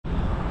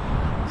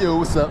Yo,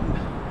 what's up?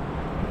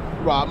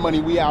 Rob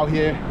Money, we out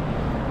here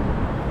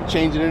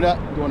changing it up,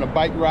 doing a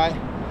bike ride.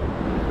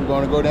 We're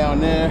gonna go down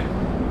there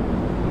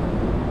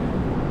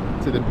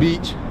to the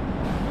beach,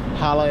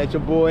 holla at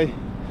your boy.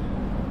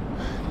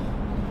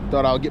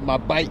 Thought I'll get my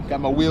bike,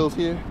 got my wheels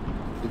here.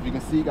 If you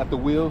can see, got the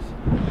wheels.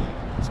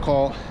 It's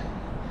called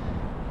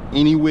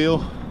Any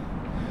Wheel.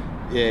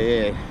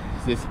 Yeah.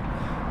 Just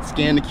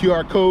scan the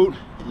QR code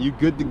and you're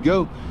good to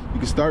go. You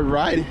can start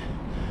riding.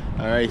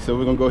 All right, so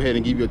we're gonna go ahead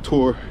and give you a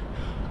tour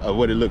of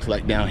what it looks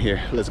like down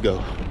here. Let's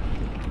go.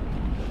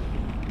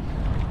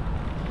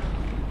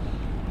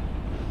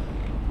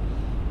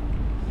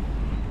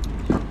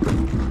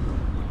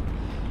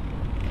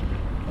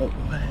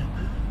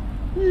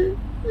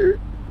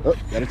 Oh,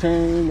 gotta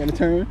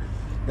turn.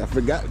 I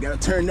forgot, gotta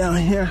turn down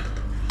here.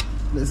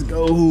 Let's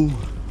go.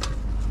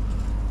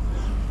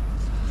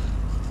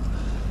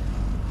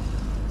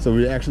 So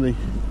we're actually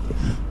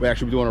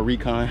doing a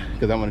recon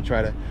because I want to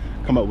try to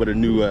come up with a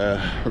new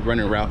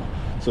running route,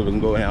 so we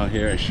can go down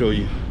here and show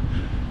you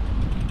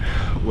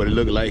what it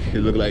looked like.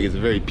 It looked like it's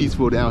very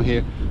peaceful down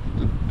here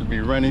to be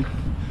running.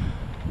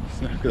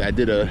 Because I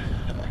did a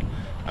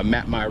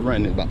map my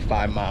run in about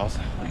 5 miles.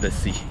 Let's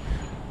see.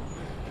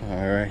 All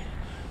right,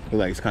 look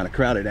like it's kind of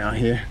crowded down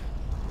here.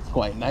 It's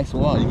quite nice.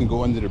 Wow, you can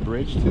go under the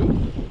bridge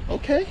too.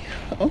 Okay.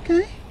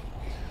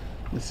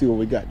 Let's see what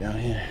we got down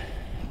here.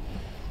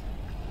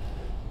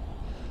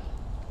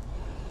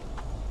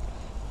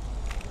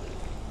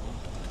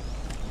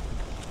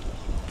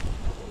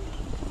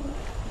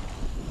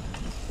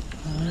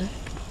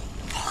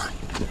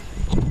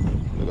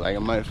 Look like I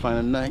might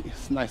find a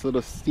nice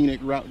little scenic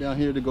route down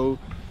here to go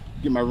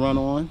get my run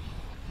on.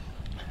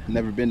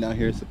 Never been down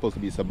here. It's supposed to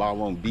be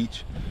Sabawong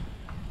Beach,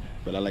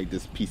 but I like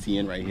this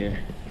PCN right here.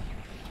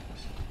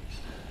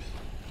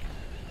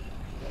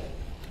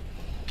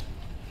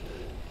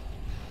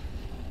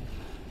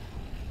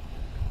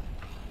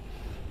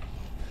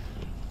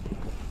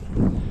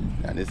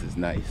 Now this is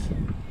nice.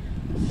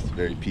 It's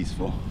very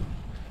peaceful,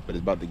 but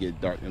it's about to get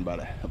dark in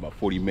about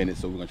 40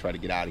 minutes, so we're gonna try to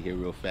get out of here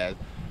real fast.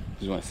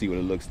 Just want to see what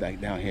it looks like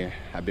down here.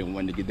 I've been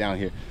wanting to get down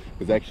here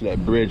because actually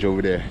that bridge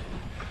over there,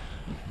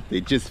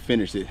 they just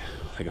finished it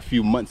like a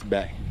few months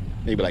back,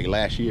 maybe like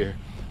last year.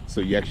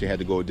 So you actually had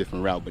to go a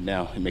different route, but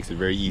now it makes it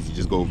very easy.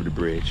 Just go over the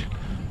bridge.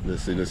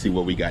 Let's see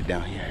what we got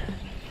down here.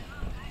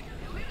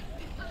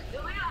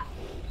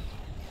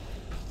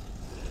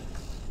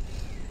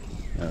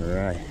 All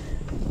right.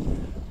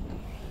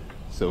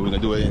 So we're gonna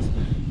do it.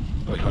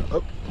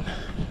 Oh.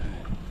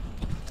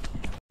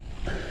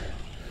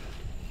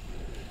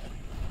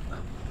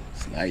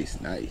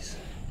 It's nice.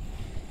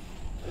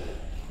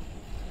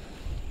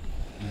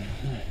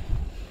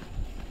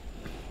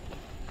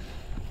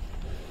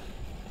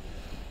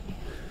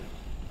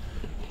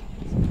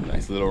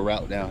 Nice little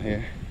route down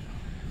here,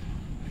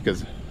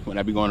 because when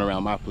I be going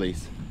around my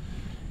place,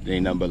 there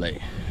ain't nothing but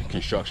like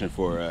construction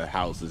for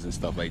houses and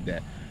stuff like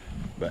that.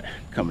 But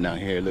coming down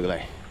here, look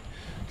like,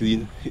 cause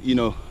you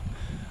know,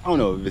 I don't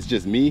know if it's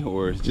just me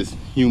or it's just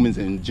humans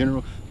in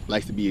general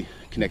likes to be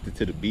connected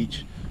to the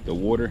beach, the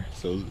water.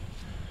 So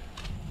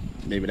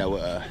maybe that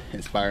will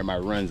inspire my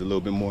runs a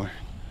little bit more,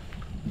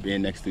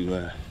 being next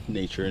to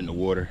nature and the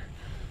water.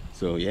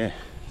 So yeah,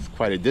 it's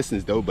quite a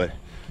distance though, but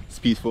it's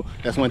peaceful.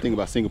 That's one thing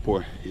about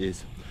Singapore,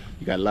 is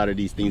you got a lot of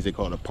these things they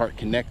call a park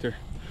connector.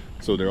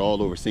 So they're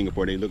all over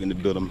Singapore. They're looking to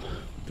build them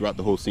throughout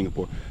the whole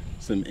Singapore.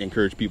 So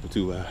encourage people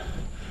to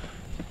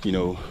you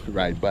know,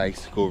 ride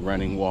bikes, go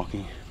running,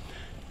 walking,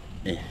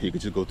 and you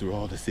could just go through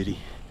all the city.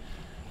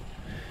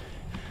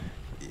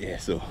 Yeah,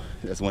 so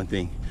that's one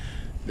thing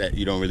that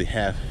you don't really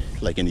have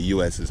like in the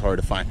US. It's hard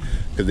to find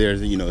because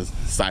there's, you know,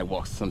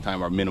 sidewalks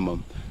sometimes are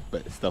minimum,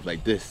 but stuff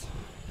like this,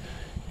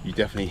 you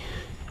definitely,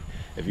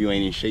 if you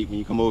ain't in shape when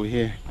you come over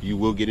here, you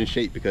will get in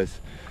shape, because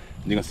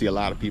you're gonna see a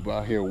lot of people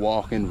out here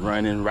walking,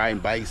 running, riding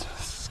bikes,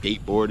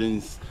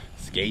 skateboarding,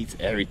 skates,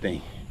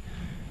 everything.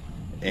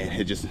 And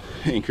it just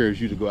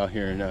encourages you to go out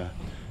here and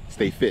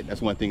stay fit.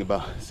 That's one thing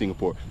about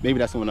Singapore. Maybe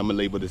that's what I'm gonna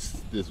label this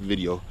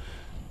video,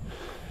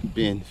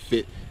 being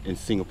fit in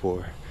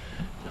Singapore.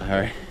 All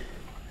right.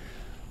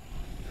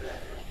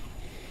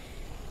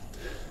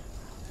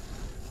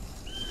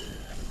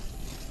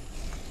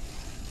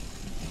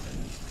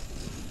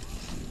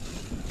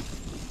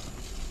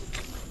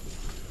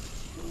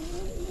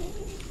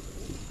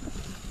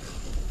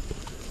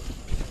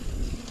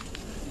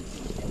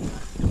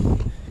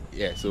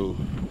 Yeah, so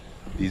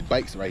these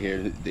bikes right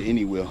here, the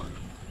Any Wheel.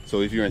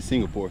 So if you're in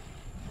Singapore,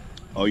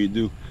 all you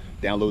do,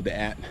 download the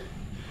app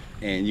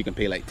and you can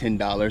pay like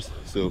 $10.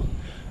 So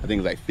I think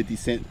it's like 50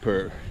 cents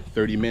per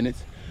 30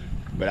 minutes,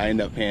 but I end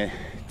up paying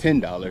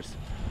 $10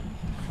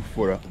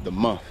 for the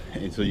month.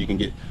 And so you can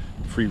get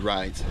free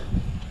rides.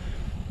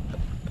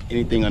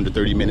 Anything under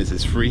 30 minutes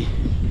is free.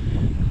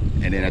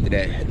 And then after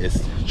that,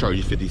 it's charge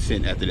you 50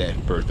 cents after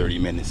that per 30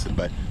 minutes.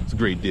 But it's a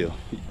great deal,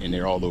 and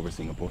they're all over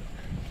Singapore.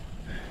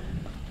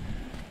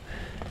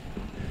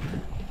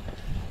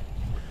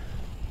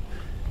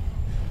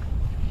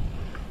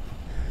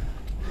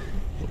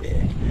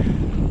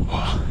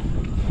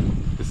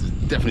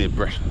 definitely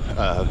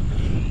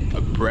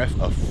a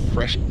breath of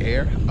fresh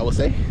air, I would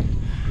say.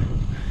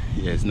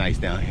 Yeah, it's nice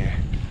down here.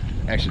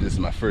 Actually, this is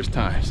my first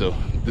time, so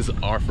this is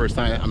our first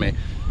time. I mean,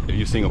 if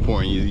you're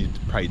Singaporean,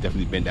 you've probably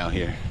definitely been down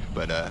here,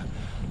 but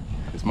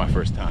it's my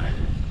first time.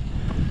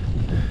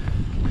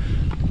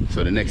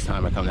 So the next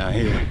time I come down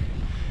here,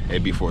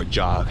 it'd be for a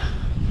jog.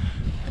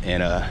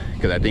 And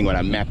because I think when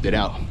I mapped it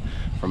out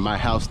from my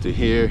house to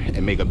here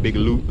and make a big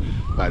loop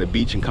by the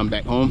beach and come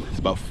back home, it's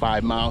about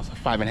 5 miles,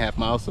 5.5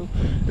 miles. So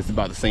it's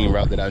about the same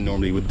route that I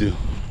normally would do.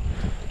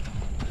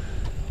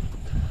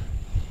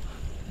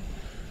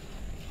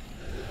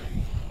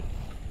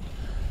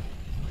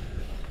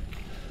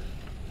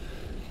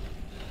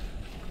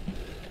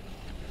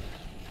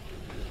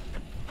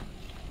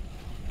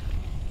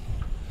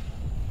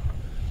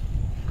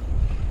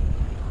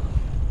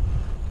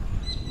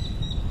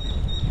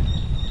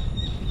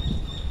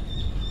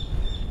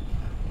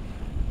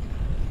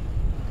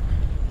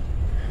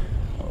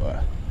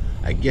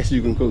 I guess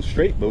you can go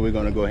straight, but we're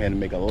gonna go ahead and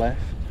make a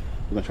left.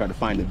 We're gonna try to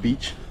find the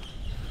beach.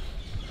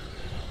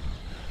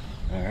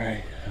 All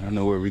right, I don't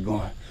know where we're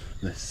going.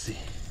 Let's see.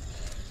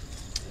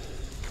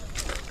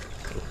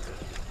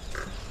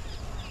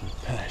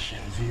 Passion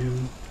view.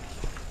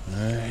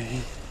 All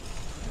right.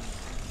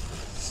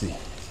 Let's see.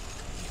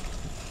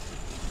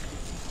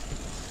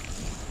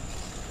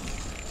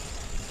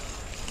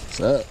 What's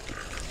up?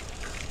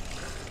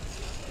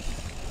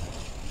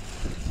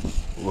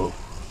 Whoa.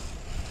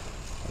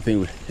 I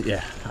think,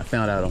 yeah, I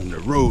found out on the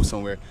road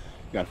somewhere.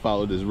 You gotta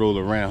follow this road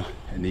around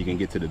and then you can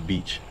get to the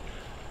beach.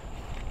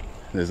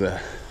 There's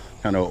a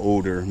kind of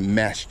older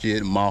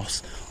masjid,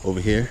 mosque over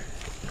here.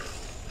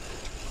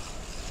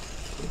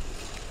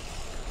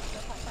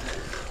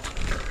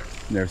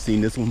 Never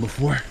seen this one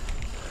before.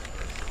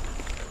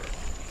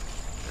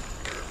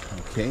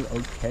 Okay,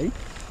 okay.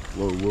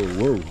 Whoa, whoa,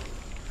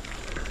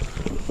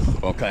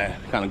 whoa. Okay,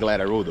 kind of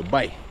glad I rode the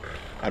bike.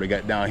 I'd have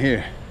got down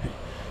here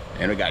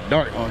and it got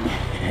dark on me.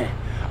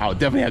 I would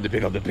definitely have to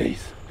pick up the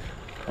pace.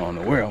 I don't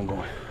know where I'm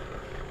going.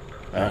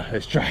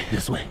 Let's try it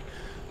this way.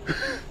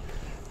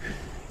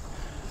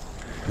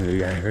 We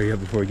gotta hurry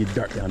up before it gets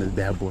dark down this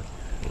bad boy.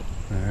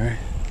 All right.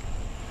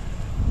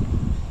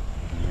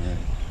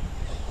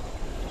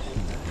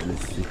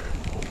 Let's see.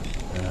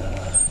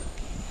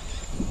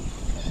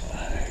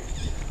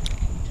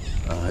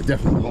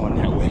 Definitely going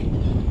that way.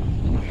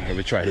 Let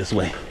me try this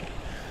way.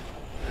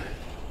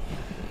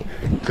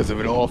 Because if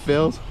it all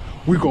fails,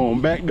 we're going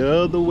back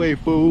the other way,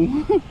 fool.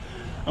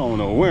 I don't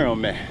know where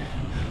I'm at,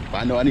 but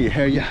I know I need to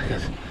hurry up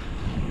because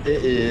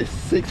it is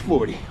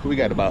 6:40. We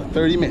got about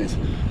 30 minutes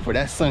before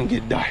that sun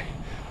get dark.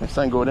 That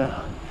sun go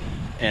down.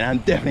 And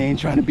I definitely ain't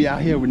trying to be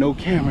out here with no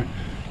camera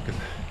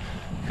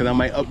because I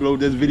might upload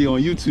this video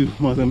on YouTube.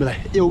 I'm gonna be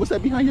like, yo, what's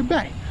that behind your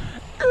back?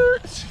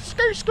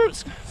 Skirt,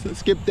 skirt. So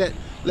skip that.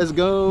 Let's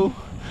go.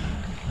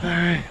 All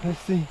right, let's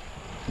see.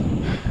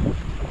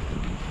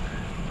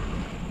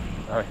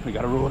 All right, we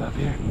got a road up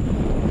here.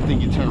 I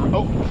think you turn,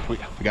 oh, we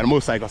got a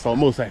motorcycle. I saw a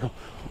motorcycle.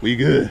 We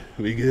good,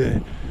 we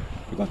good.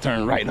 We're gonna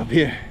turn right up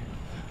here.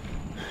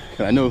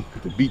 Cause I know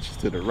the beach is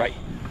to the right.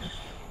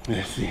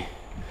 Let's see.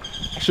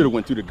 I should have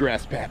went through the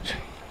grass patch,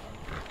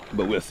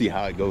 but we'll see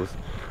how it goes.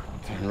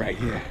 Turn right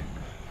here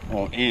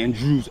on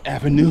Andrews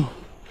Avenue.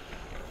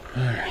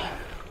 All right.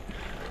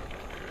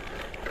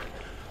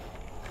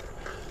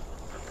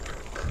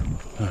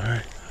 All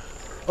right.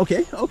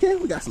 Okay, okay,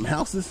 we got some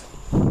houses.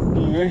 All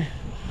right.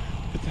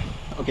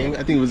 Okay,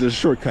 I think it was a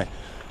shortcut.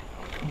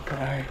 All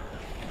right.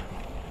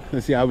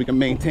 Let's see how we can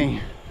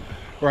maintain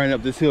riding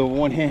up this hill with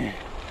one hand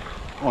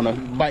on a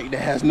bike that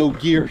has no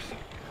gears.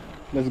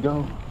 Let's go.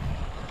 All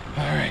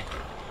right.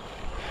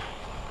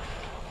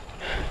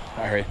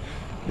 All right,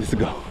 let's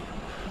go.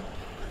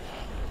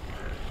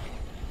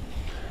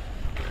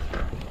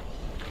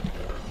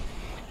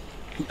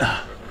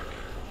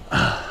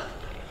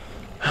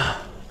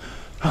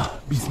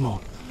 Be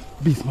small,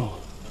 be small.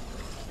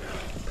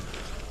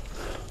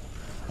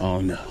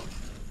 Oh no,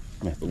 I'm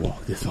gonna have to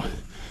walk this one.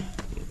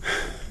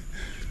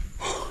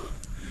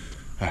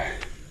 All right,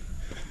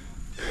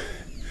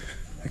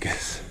 I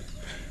guess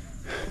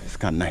it's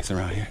kind of nice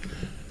around here.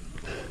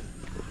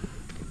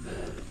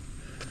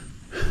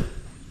 I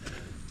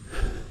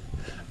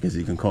guess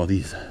you can call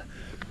these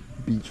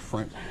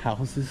beachfront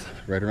houses.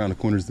 Right around the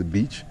corners of the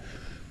beach.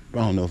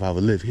 But I don't know if I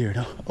would live here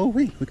though. Oh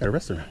wait, we got a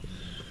restaurant.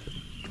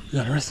 We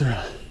got a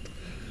restaurant.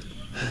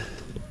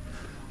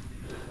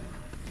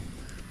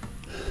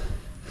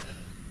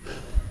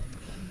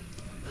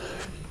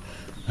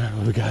 All right,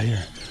 what we got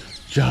here?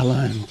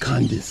 Jalan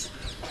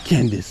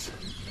Candice.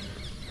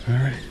 All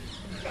right.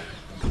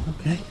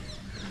 Okay.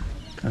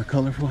 Got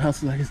colorful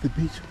houses like it's the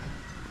beach.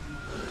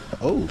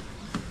 Oh,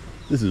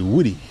 this is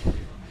Woody.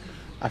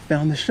 I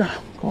found this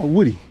shop called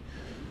Woody.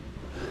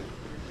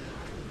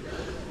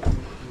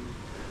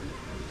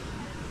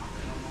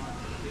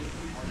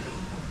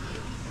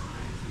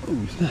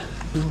 Oh, snap.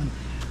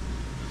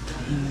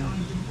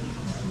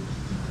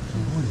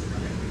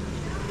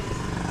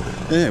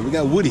 Yeah, we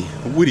got Woody.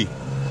 Woody.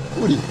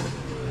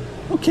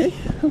 Okay,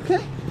 okay.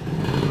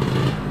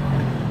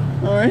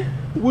 All right,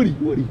 Woody.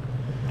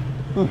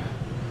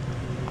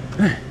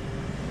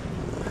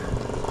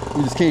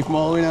 We just came from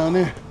all the way down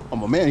there. Oh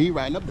my man, he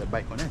riding up that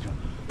bike on that jump.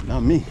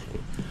 Not me.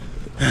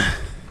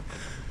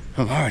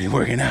 I'm already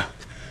working out.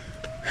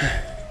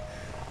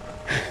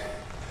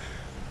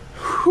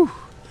 Whew.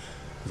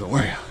 It's a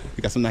workout.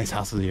 We got some nice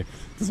houses here.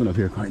 This one up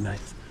here quite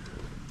nice.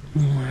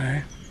 All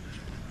right.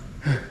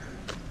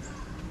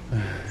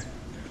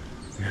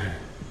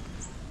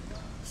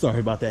 Sorry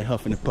about that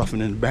huffing and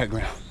puffing in the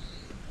background,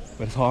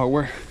 but it's hard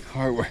work.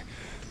 But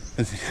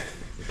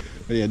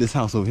yeah, this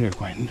house over here is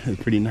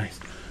pretty nice.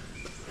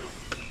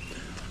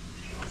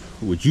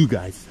 Would you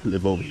guys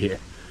live over here?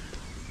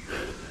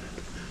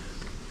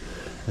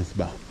 That's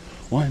about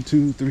 1,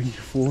 2, 3,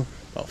 4,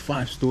 about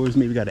 5 stores.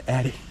 Maybe got an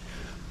attic.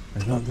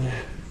 Right up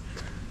there.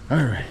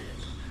 All right,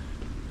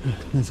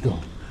 let's go.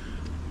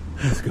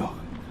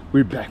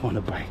 We're back on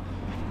the bike.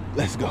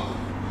 Let's go. All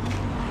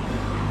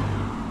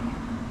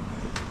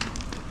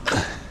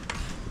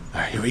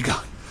right, here we go.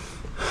 All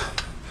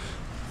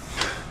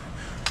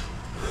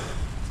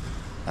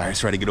right, let's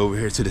try to get over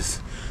here to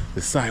this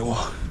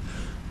sidewalk.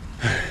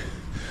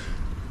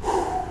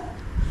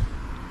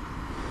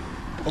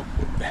 Oh,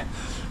 my bad.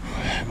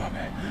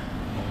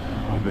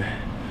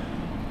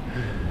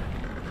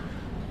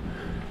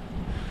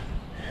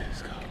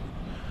 Let's go.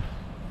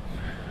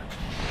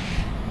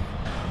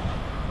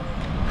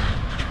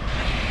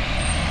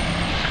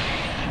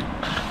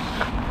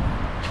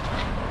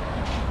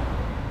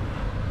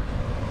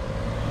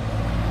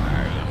 All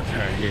right, let's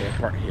turn here,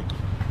 park here.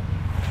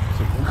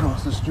 So we'll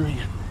cross the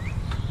street.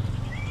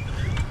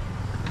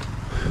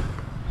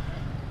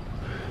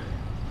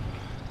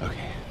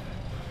 Okay,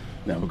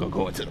 now we're gonna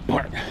go into the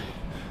park.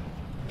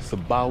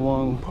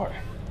 Sabawang Park.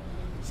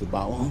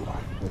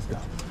 Let's go.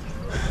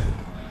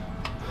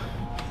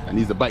 And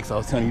these are the bikes I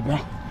was telling you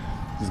about.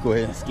 Just go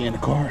ahead and scan the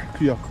car,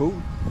 QR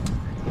code.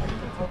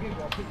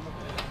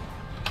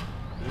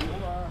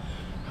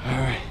 All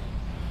right,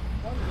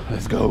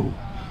 let's go.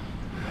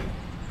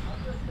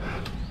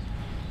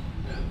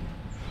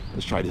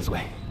 Let's try this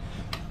way.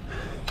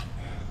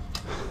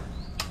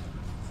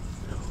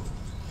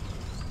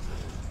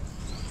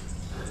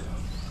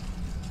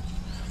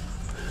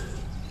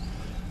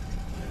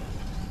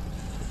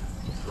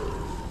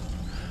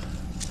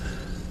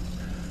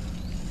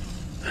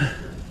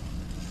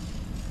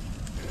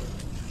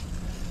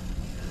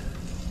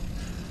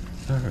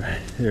 All right,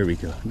 there we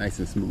go. Nice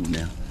and smooth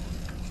now.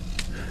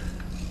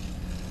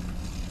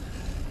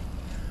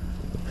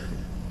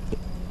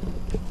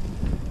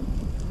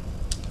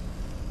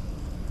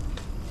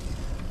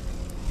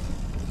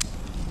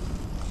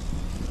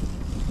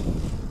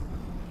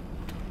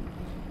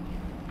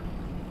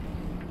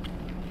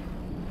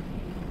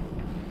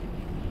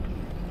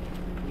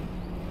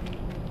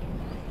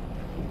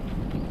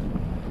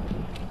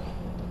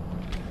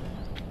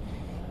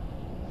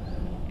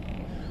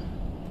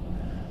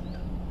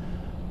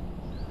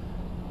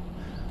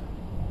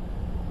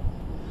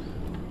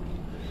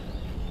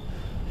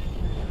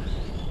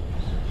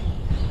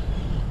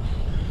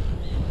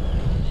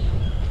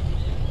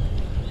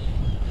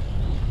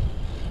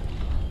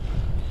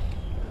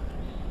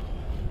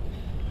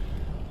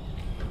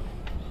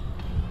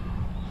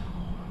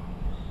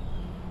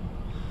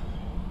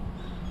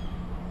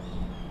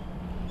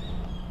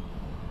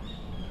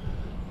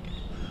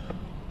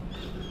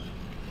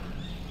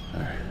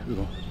 We're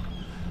gonna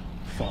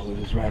follow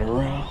this right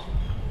around.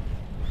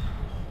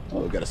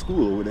 Oh, we got a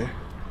school over there.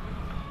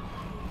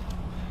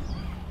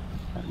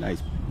 A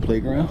nice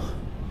playground.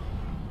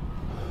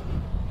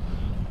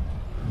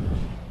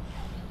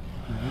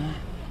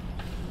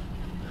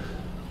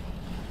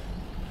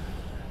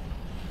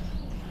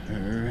 All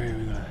right,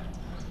 we're gonna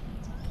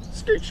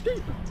skirt.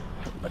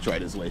 Let's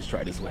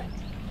try this way.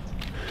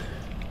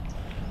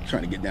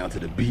 Trying to get down to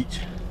the beach.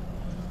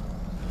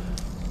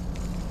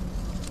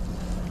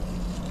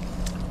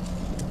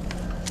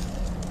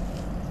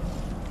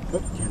 Oh,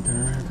 can't turn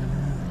around.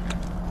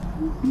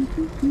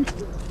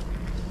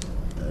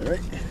 All right,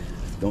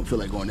 don't feel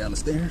like going down the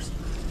stairs.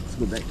 Let's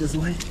go back this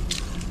way.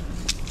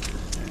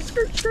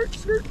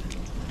 Skirt.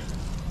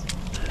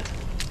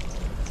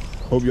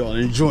 Hope y'all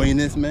enjoying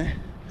this, man.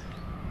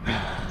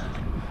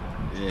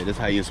 Yeah, this is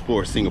how you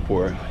explore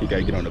Singapore. You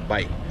gotta get on the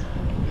bike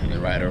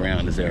and ride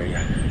around this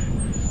area.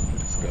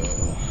 Let's go.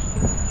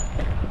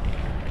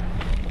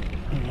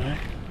 All right.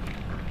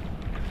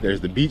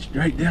 There's the beach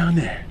right down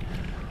there.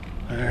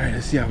 All right,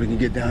 let's see how we can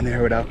get down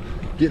there without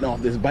getting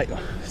off this bike.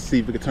 Let's see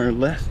if we can turn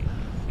left.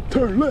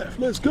 Turn left,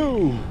 let's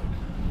go.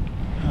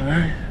 All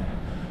right.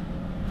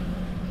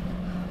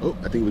 Oh,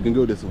 I think we can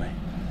go this way.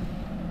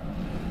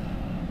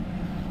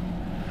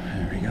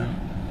 There we go.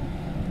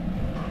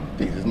 I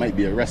think this might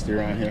be a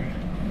restaurant here.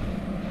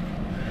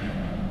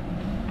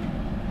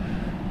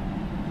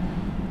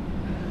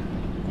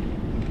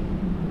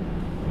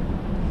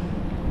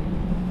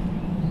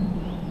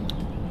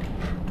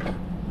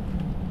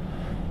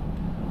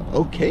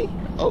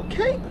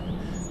 Okay.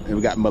 And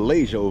we got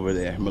Malaysia over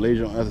there.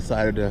 Malaysia on the other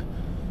side of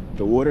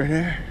the water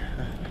here.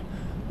 All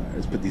right,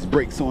 let's put these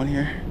brakes on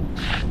here.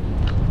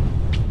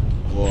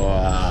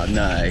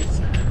 Nice.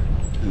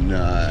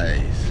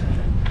 Nice.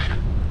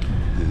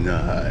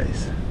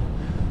 Nice.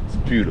 It's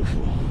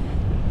beautiful.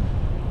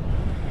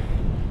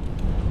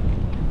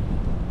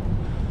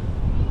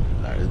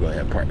 Alright, let's go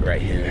ahead and park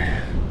right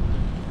here.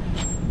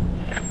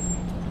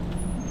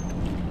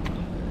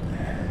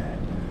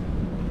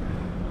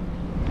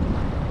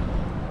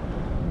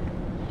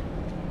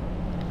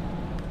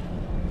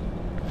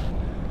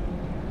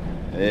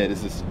 Yeah,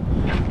 this is,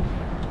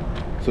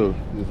 so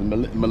there's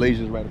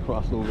Malaysia's right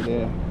across over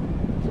there.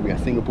 So we got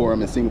Singapore,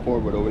 I'm in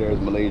Singapore, but over there is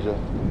Malaysia.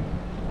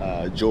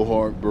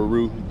 Johor,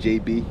 Baru,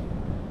 JB.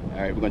 All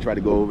right, we're gonna try to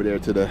go over there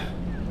to the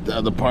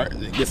other part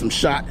and get some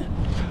shots.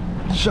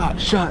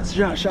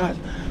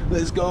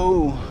 Let's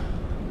go. All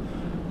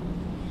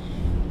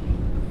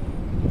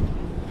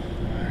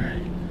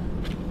right,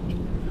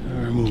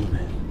 we're moving.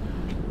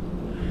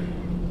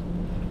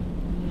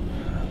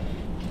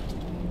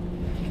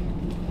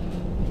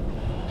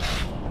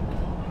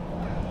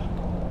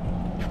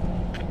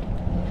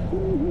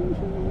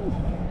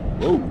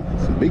 Whoa,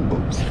 some big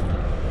boats.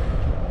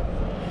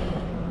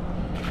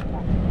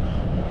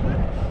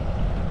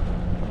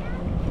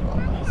 Oh,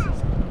 this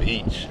is the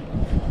beach.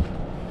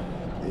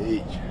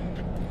 Beach.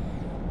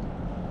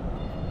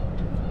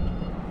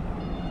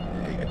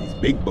 Yeah, you got these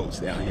big boats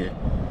down here.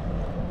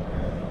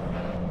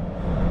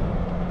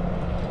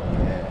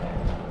 Yeah.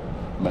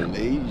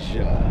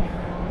 Malaysia.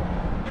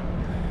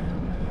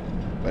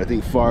 But I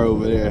think far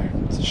over there,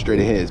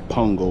 straight ahead is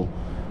Punggol.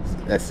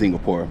 That's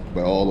Singapore,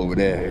 but all over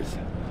there is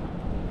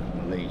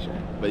Malaysia.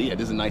 But yeah,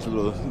 this is a nice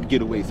little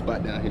getaway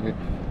spot down here.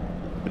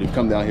 But if you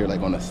come down here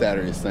like on a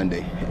Saturday or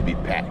Sunday, it'd be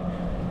packed.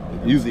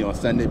 Usually on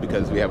Sunday,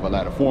 because we have a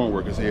lot of foreign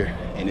workers here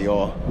and they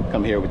all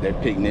come here with their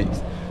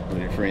picnics, with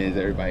their friends,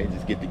 everybody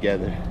just get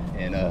together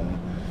and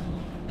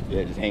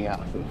yeah, just hang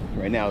out. So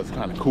right now it's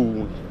kind of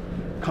cool,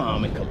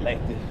 calm and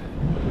collected.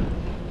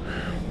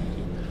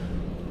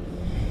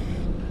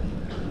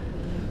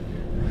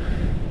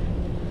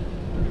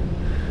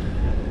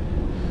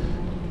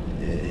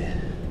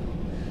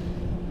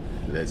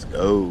 Let's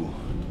go.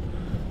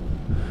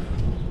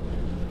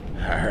 All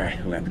right,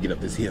 we're gonna have to get up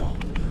this hill.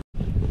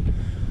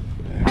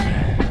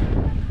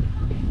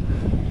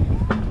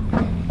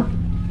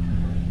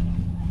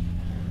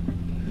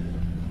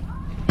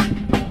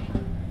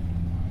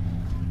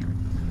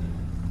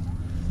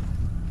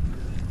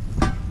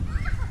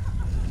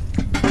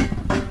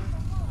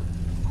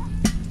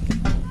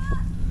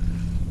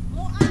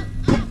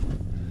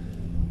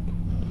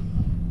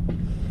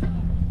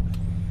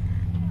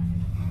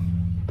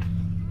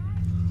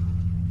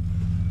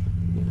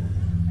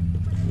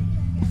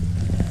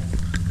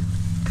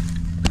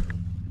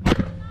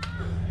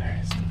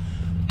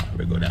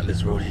 Go down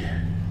this road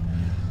here,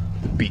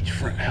 the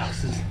beachfront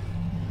houses.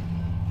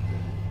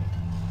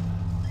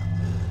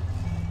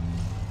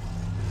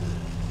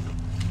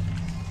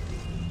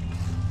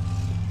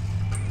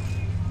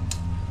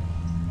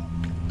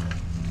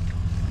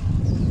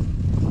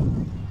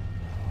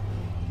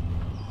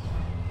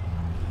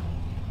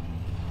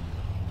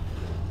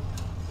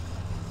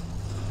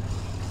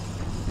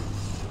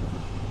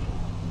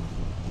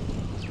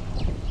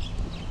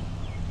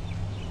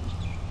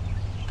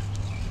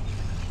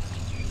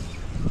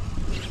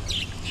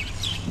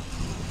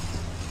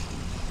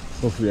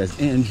 Hopefully that's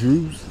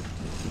Andrews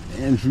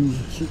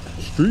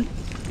Street.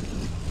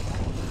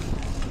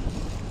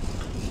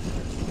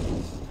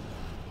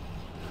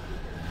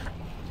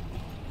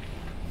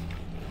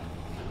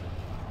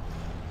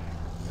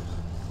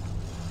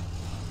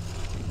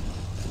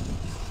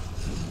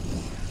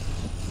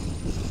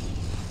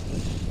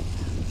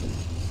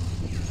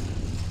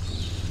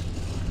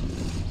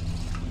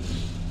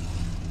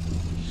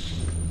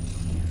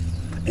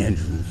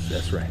 Andrews,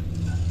 that's right.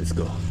 Let's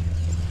go.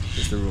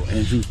 It's the real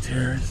Andrews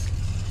Terrace.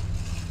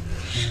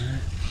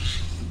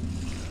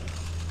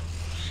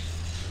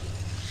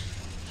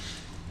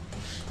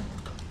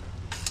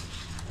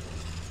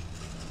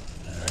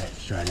 All right,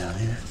 let's try down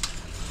here.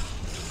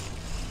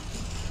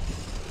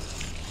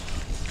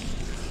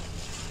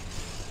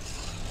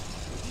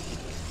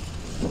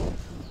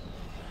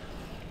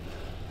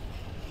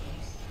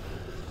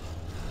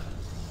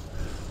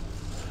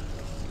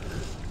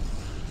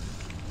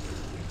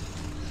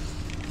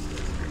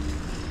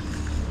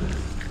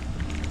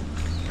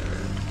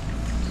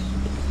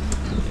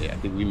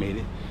 I think we made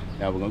it.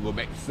 Now we're gonna go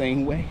back the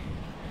same way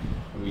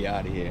and we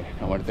out of here.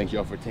 I want to thank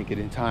y'all for taking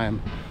in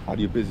time out of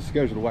your busy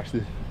schedule to watch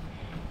this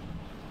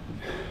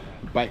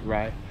bike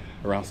ride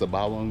around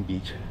Sabalong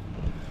Beach.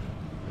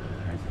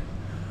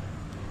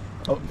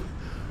 Oh,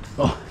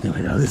 then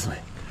we go this way.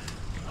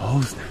 Oh,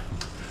 snap.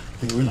 I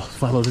think we lost.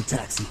 Follow the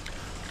taxi.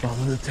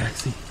 Follow the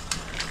taxi.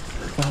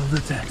 Follow the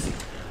taxi.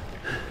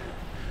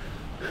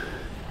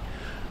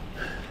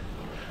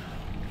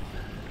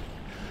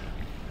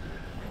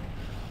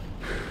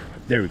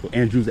 There we go,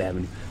 Andrews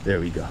Avenue. There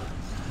we go.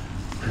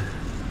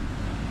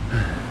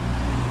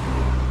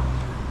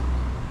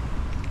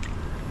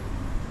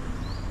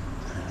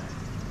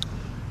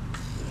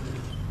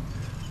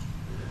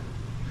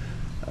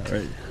 All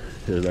right,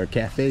 here's our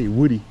cafe,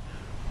 Woody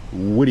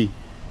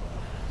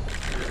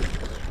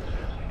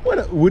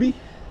up, Woody?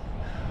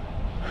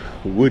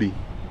 Woody.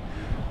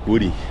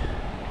 Woody.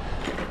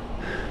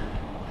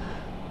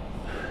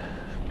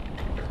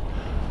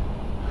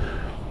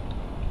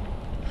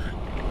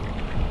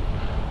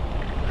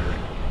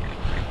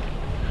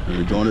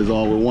 The joint is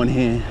on with one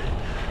hand.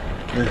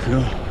 Let's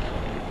go.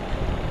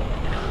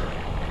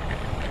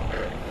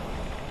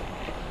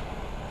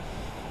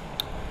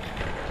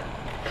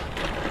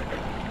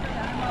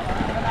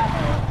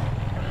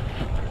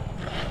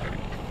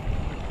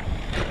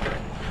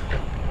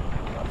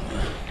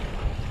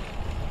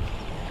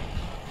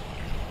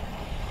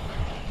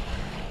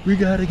 We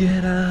gotta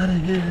get out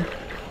of here.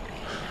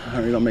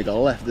 Alright, we're gonna make a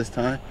left this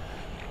time.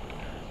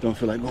 Don't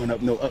feel like going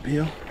up no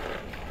uphill.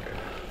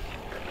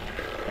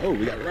 Oh,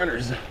 we got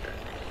runners.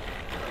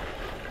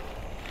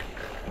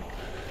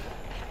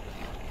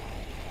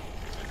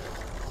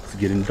 It's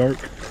getting dark.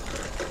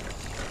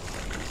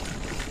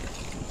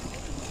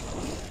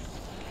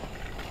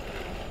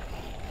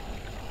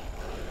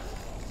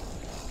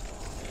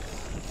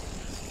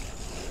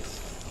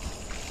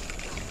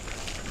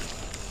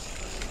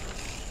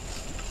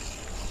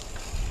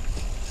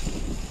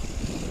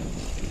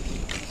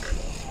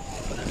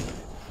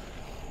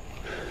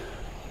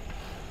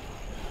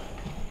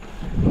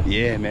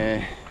 Yeah,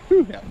 man.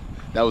 Whew,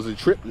 that was a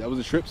trip. That was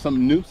a trip.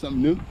 Something new.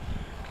 Something new.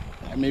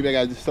 Maybe I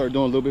gotta just start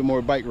doing a little bit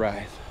more bike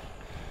rides.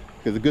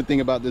 Because the good thing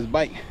about this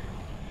bike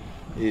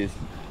is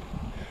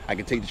I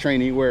can take the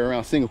train anywhere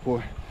around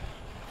Singapore,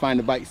 find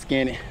the bike,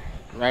 scan it,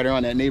 ride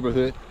around that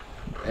neighborhood,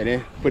 and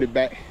then put it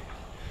back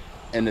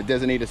in the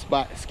designated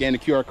spot, scan the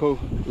QR code,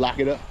 lock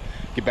it up,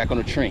 get back on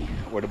the train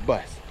or the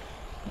bus.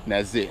 And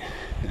that's it.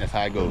 That's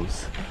how it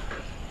goes.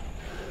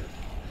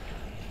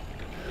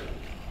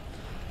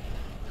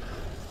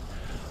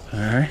 All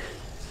right.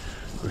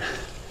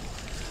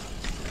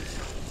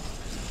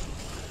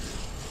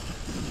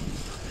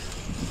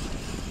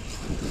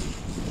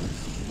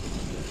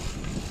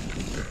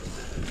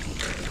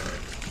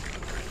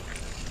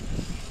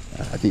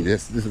 I think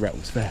this route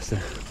was faster.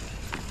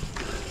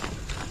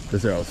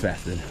 This route was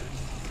faster.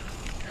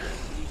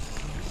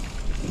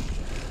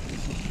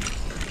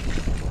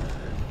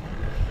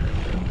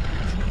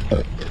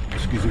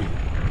 Excuse me.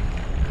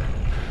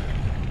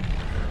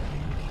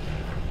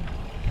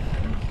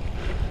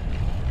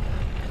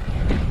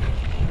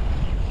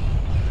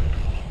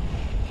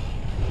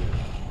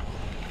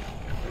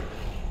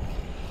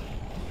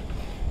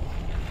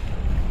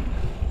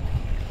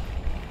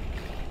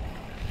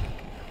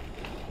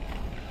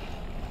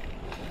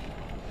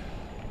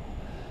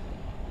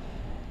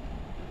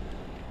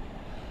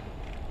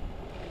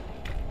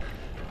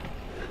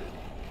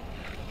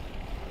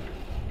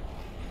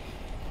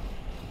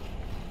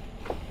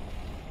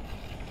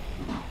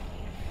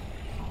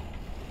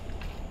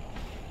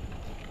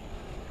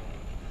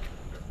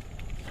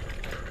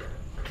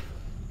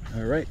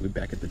 All right, we're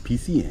back at the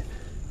PCN.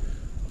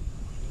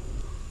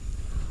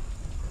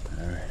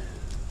 All right.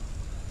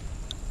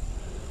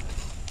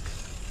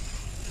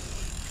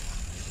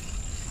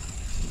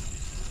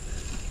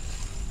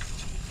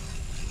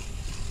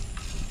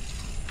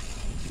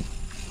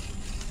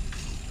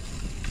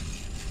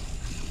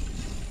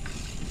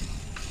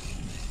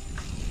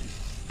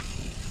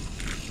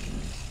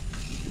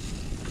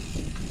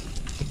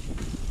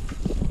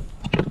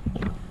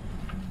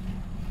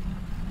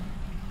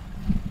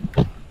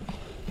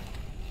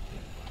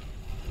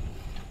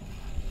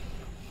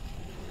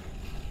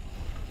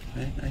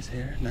 Okay, nice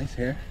hair, nice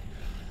hair.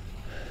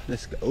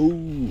 Let's go.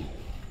 Ooh.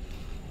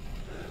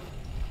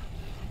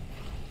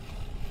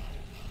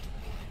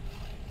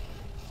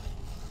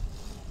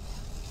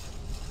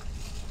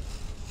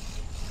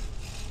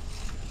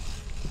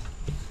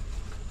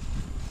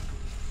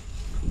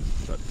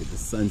 About to get the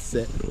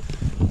sunset.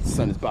 The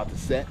sun is about to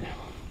set.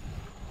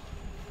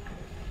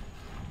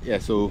 Yeah,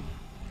 so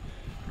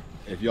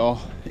if y'all,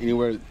 any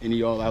of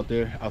y'all out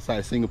there outside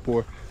of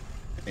Singapore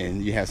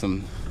and you have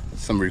some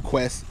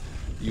requests,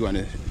 you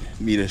want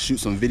me to shoot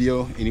some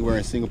video anywhere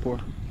in Singapore,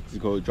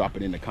 just go drop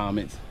it in the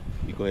comments.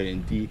 You go ahead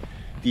and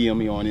DM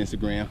me on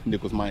Instagram,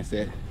 Nichols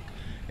Mindset,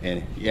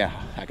 and yeah,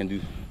 I can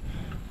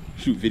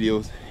shoot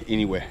videos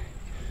anywhere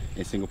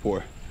in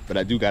Singapore. But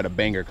I do got a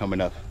banger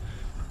coming up,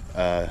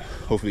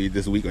 hopefully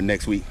this week or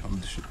next week. I'm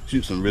gonna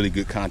shoot some really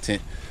good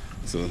content,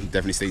 so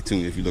definitely stay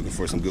tuned if you're looking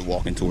for some good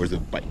walking tours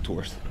or bike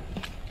tours.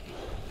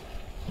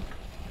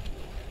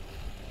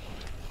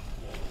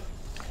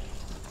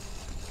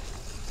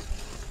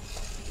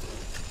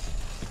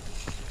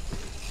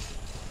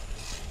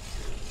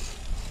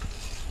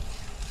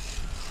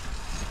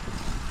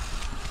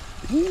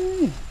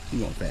 You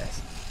going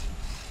fast.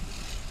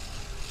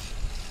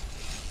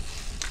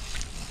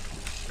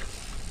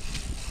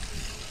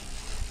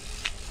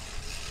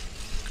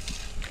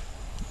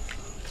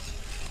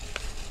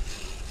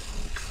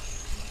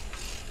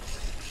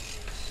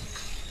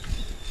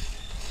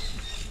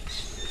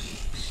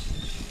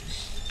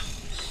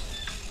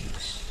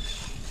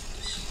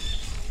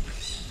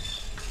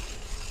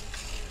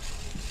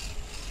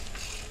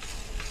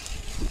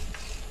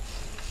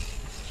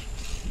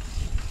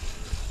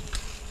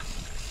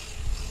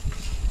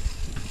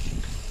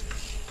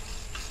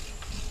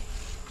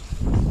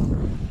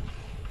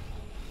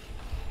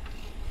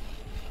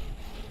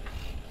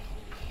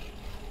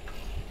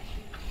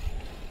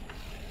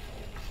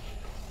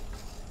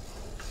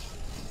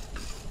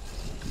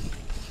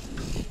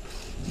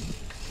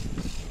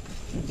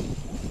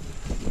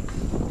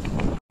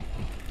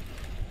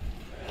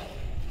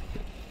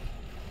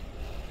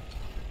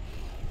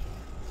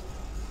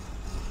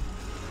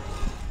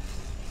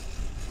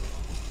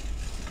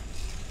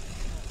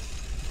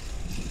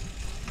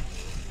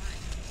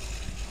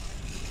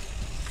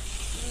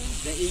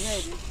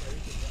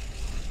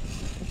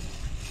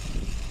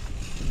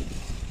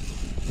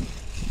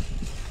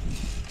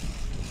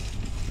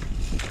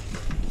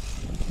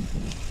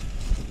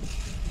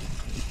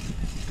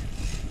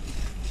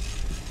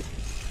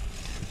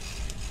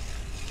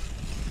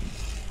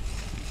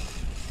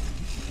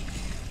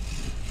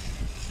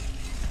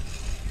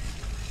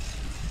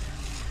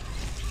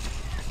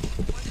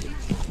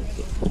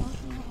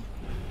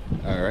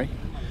 All right,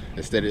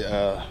 instead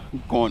of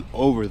going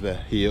over the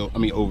hill,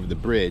 over the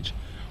bridge,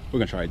 we're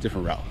gonna try a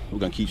different route. We're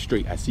gonna keep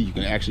straight. I see you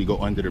can actually go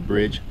under the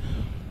bridge,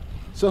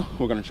 so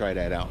we're gonna try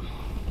that out.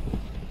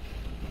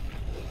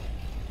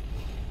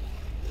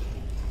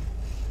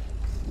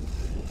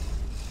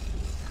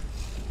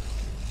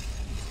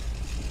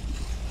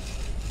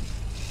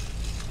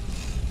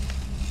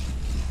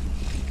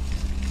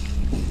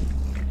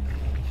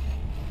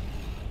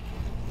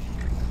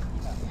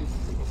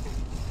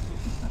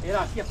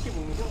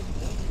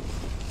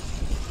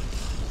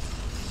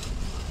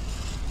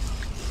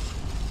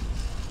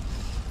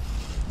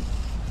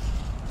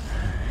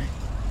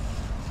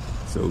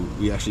 So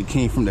we actually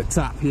came from the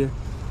top here,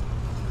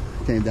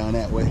 came down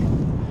that way.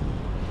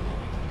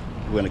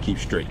 We're gonna keep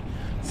straight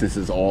since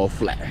it's all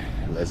flat.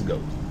 Let's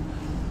go.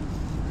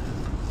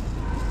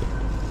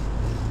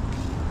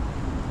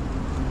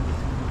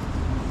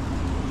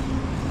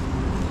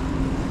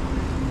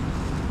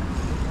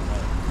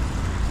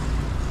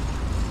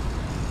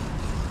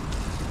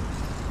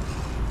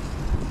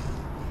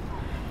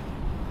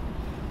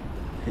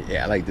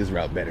 Yeah, I like this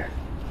route better.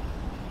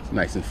 It's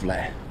nice and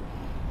flat.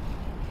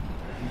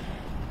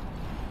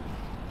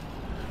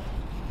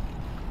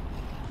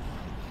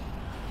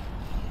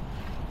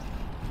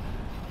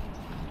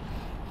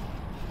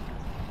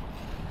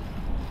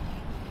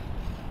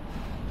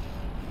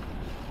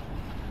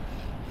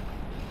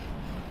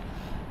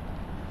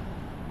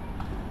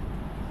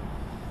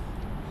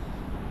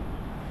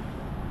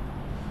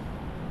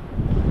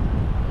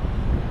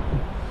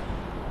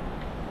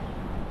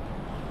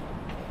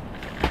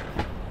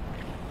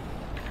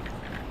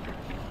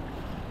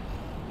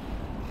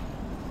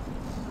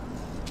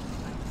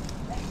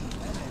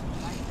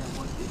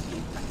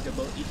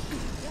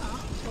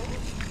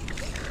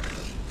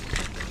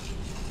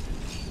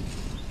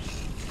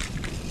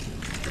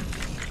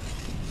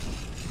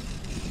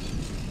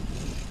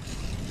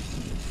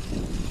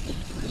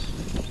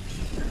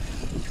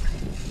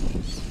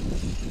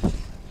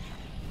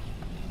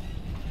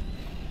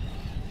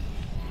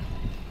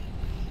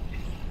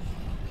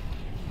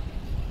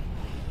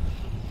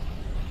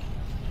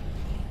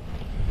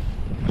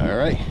 All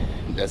right,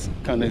 that's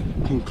kind of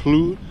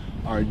conclude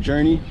our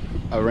journey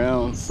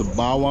around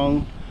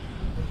Sembawang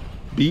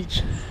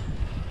Beach,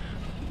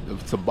 the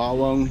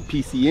Sembawang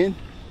PCN,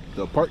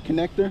 the park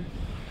connector,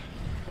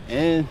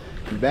 and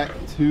back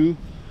to,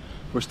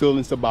 we're still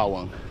in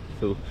Sembawang.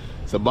 So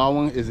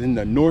Sembawang is in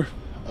the north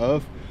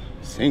of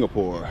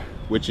Singapore,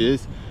 which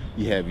is,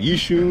 you have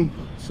Yishun,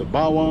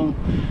 Sembawang,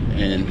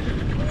 and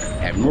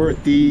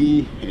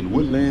Admiralty, and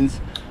Woodlands,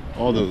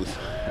 all those.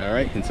 All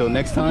right, until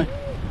next time,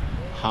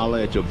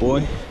 holla at your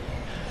boy,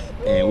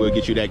 and we'll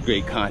get you that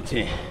great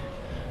content.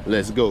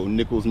 Let's go,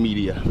 Nichols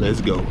Media, let's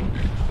go.